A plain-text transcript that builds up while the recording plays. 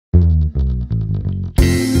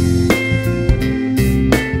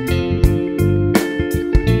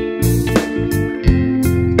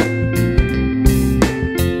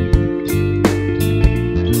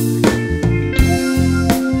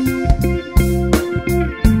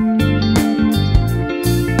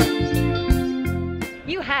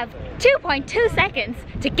0.2 seconds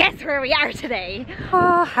to guess where we are today.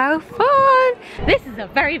 Oh, how fun! This is a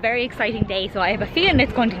very, very exciting day, so I have a feeling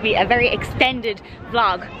it's going to be a very extended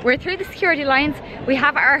vlog. We're through the security lines, we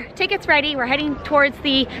have our tickets ready, we're heading towards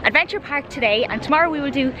the adventure park today, and tomorrow we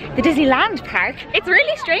will do the Disneyland park. It's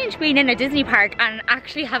really strange being in a Disney park and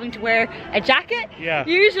actually having to wear a jacket. Yeah.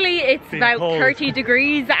 Usually it's about 30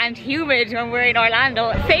 degrees and humid when we're in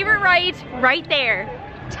Orlando. Favorite ride right there,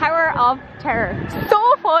 Tower of Terror.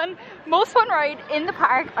 So fun, most fun ride in the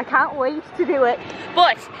park. I can't wait to do it.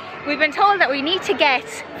 But we've been told that we need to get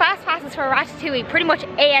fast passes for Ratatouille pretty much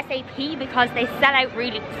ASAP because they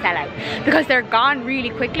because they're gone really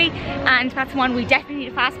quickly, and that's one we definitely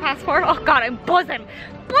need a fast pass for. Oh god, I'm buzzing.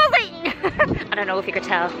 I don't know if you could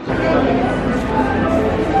tell.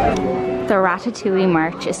 The Ratatouille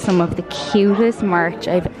merch is some of the cutest merch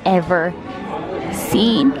I've ever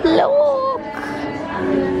seen. Look!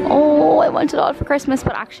 Oh, I want it all for Christmas,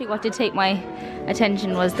 but actually what did take my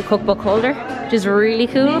attention was the cookbook holder, which is really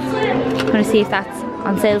cool. I'm gonna see if that's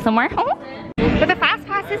on sale somewhere. Oh. But the fast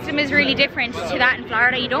pass system is really different to that in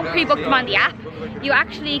Florida. You don't pre-book them on the app. You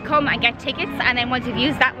actually come and get tickets, and then once you've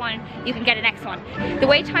used that one, you can get a next one. The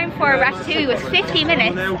wait time for Ratatouille was 50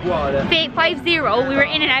 minutes. 50. We were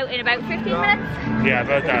in and out in about 15 minutes. Yeah,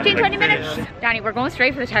 about that. 15-20 minutes. Danny, we're going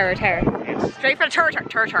straight for the Tower of Terror. Straight for the Tower.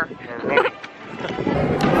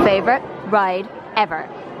 Favorite ride ever.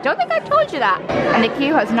 Don't think I've told you that. And the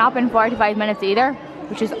queue has not been 45 minutes either,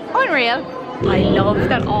 which is unreal. I love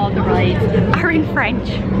that all the rides are in French.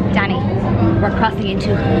 Danny, we're crossing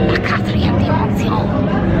into La Quatrième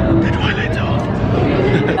Dimension. The Twilight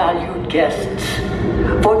Zone. Valued guests,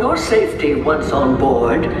 for your safety once on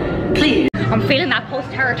board, please. I'm feeling that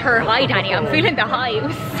post-Terror high, Danny. I'm feeling the high. It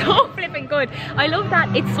was so flipping good. I love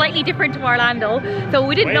that it's slightly different to Orlando. So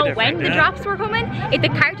we didn't know when the drops were coming. The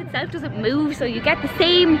cart itself doesn't move, so you get the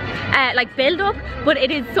same like build up, but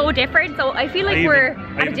it is so different. So I feel like we're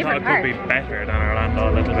at a different park. It could be better than Orlando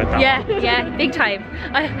a little bit. Yeah, big time.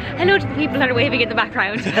 Hello to the people that are waving in the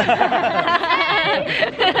background.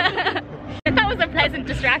 That was a pleasant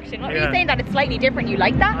distraction. What were you saying, that it's slightly different? You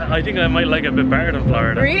like that? I think I might like it a bit better than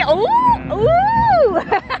Florida. Really? Ooh!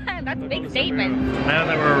 That's a big statement. Now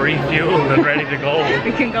that we're refueled and ready to go,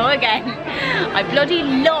 we can go again. I bloody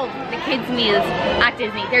love the kids' meals at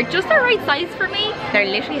Disney. They're just the right size for me. They're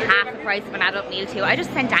literally half the price of an adult meal too. I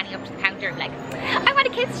just sent Danny up to the counter like, I want a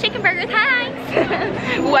kids' chicken burger,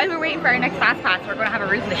 thanks. While we're waiting for our next fast pass, we're going to have a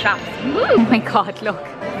route in the shops. Ooh. Oh my god, look.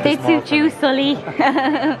 They suit you, Sully.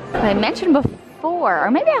 I mentioned before, or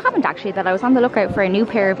maybe I haven't actually, that I was on the lookout for a new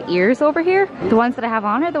pair of ears over here. The ones that I have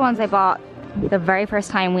on are the ones I bought the very first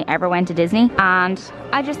time we ever went to Disney, and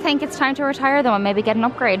I just think it's time to retire them and maybe get an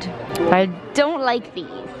upgrade. But I don't like these.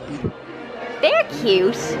 They're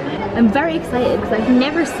cute. I'm very excited because I've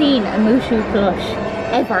never seen a Mushu plush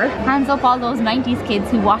ever. Hands up all those 90s kids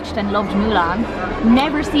who watched and loved Mulan.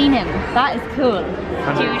 Never seen him. That is cool.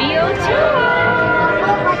 Studio tour.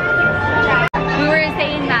 We were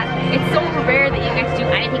saying that it's so rare that you get to do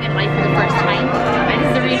anything in life for the first time, and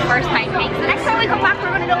this is a real first time thing. So next time we come back, we're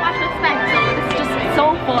going to know what to expect. So it's just so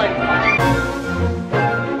fun.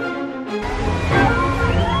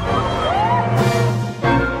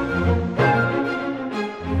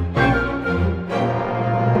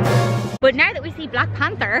 But now that we see Black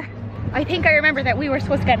Panther, I think I remember that we were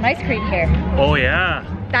supposed to get an ice cream here. Oh yeah.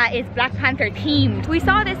 That is Black Panther themed. We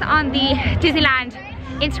saw this on the Disneyland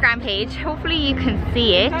Instagram page. Hopefully you can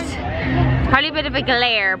see it. Probably a bit of a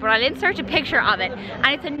glare, but I'll insert a picture of it.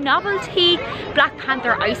 And it's a novelty Black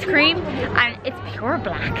Panther ice cream, and it's pure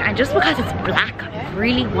black. And just because it's black, I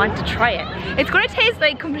really want to try it. It's gonna taste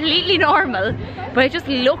like completely normal, but it just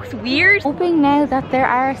looks weird. Hoping now that there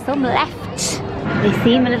are some left. They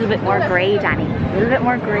seem a little bit more grey, Danny. A little bit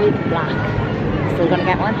more grey than black. Still gonna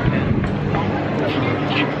get one?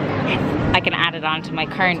 Yeah. I can add it on to my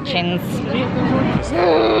current chins.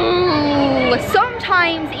 Ooh,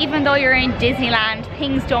 sometimes, even though you're in Disneyland,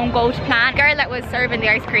 things don't go to plan. The girl that was serving the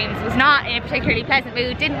ice creams was not in a particularly pleasant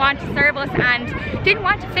mood, didn't want to serve us and didn't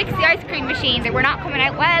want to fix the ice cream machine. They were not coming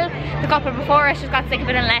out well. The couple before us just got sick of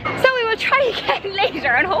it and left. So we will try again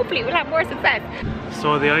later and hopefully we'll have more success.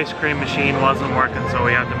 So the ice cream machine wasn't working, so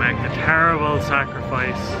we had to make a terrible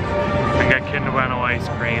sacrifice and get Kinder Bueno ice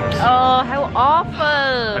creams. Oh, how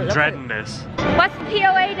awful. I'm dreading this. What's the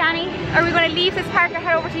POA, Danny? Are we going to leave this park and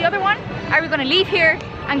head over to the other one? Are we going to leave here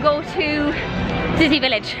and go to Disney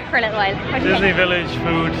Village for a little while? Disney Village,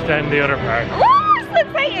 food, then the other park. Oh,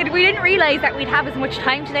 excited. We didn't realise that we'd have as much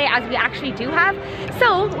time today as we actually do have.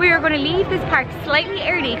 So we are going to leave this park slightly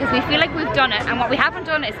early because we feel like we've done it, and what we haven't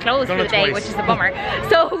done is closed for the day, which is a bummer.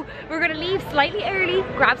 So we're going to leave slightly early,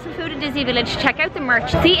 grab some food in Disney Village, check out the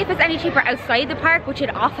merch, see if it's any cheaper outside the park, which it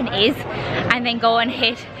often is, and then go and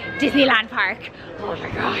hit Disneyland Park. Oh my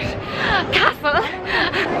god. Castle.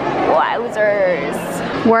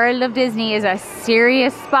 Wowzers. World of Disney is a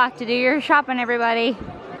serious spot to do your shopping, everybody.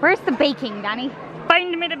 Where's the baking, Danny?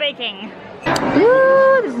 Find me the baking.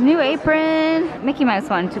 Ooh, this new apron. Mickey Mouse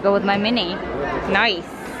one to go with my mini. Nice.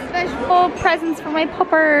 Special presents for my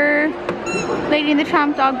pupper. Lady in the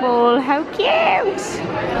Tramp dog bowl. How cute.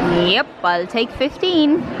 Yep, I'll take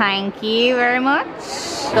 15. Thank you very much.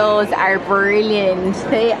 Those are brilliant.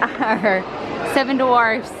 They are 7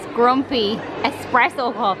 Dwarfs Grumpy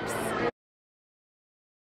espresso cups.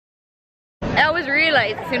 I always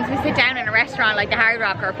realise as soon as we sit down in a restaurant like the Hard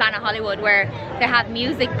Rock or Planet Hollywood where they have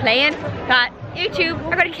music playing that YouTube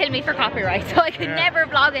are going to kill me for copyright, so I could never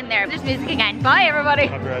vlog in there. There's music again. Bye everybody.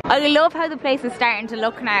 Copyright. I love how the place is starting to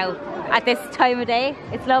look now at this time of day.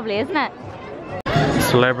 It's lovely, isn't it?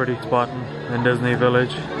 Celebrity spotting in Disney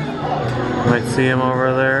Village. You might see him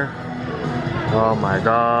over there. Oh my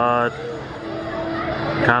god.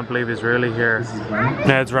 Can't believe he's really here.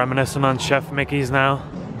 Ned's reminiscing on Chef Mickey's now.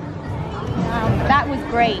 That was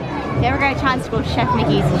great. If you ever get a chance to go to Chef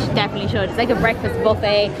Mickey's, you definitely should. It's like a breakfast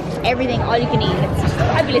buffet, everything, all you can eat. It's just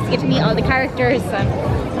fabulous. You get to meet all the characters. And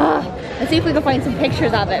let's see if we can find some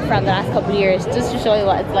pictures of it from the last couple of years, just to show you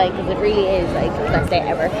what it's like, because it really is like the best day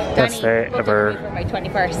ever. Best day ever. For my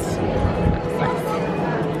 21st.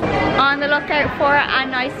 On the lookout for a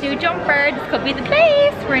nice new jumper. This could be the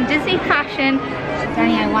place. We're in Disney fashion.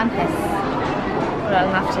 Danny, I want this, but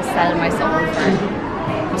I'll have to sell my soul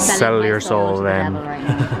for. Sell your soul then.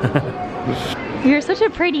 You're such a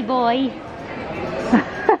pretty boy.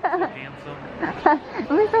 Handsome.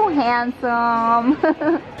 We're so handsome.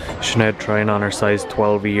 Sinead trying on her size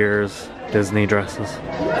 12 years Disney dresses.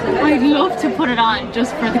 I'd love to put it on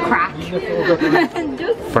just for the crack.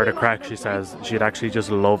 For the crack, she says. She'd actually just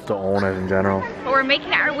love to own it in general. But we're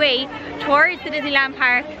making our way towards the Disneyland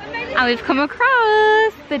Park, and we've come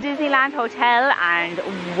across the Disneyland Hotel, and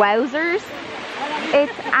wowzers.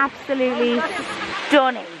 It's absolutely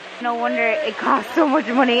stunning. No wonder it costs so much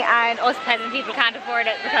money and us peasant people can't afford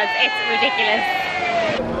it because it's ridiculous.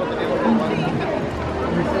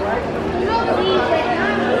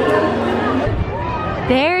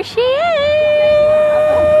 There she is!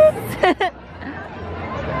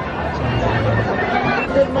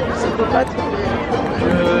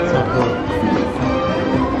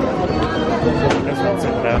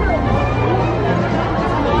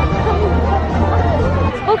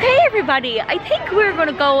 Okay everybody, I think we're going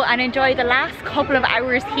to go and enjoy the last couple of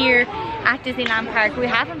hours here at Disneyland Park. We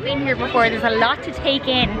haven't been here before, there's a lot to take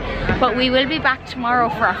in, but we will be back tomorrow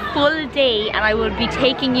for a full day and I will be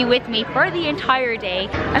taking you with me for the entire day.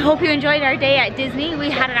 I hope you enjoyed our day at Disney. We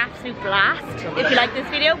had an absolute blast. If you like this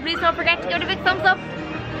video, please don't forget to give it a big thumbs up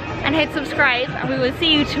and hit subscribe, and we will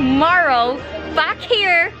see you tomorrow back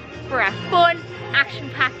here for a fun,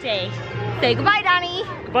 action-packed day. Say goodbye, Danny.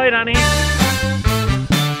 Goodbye, Danny.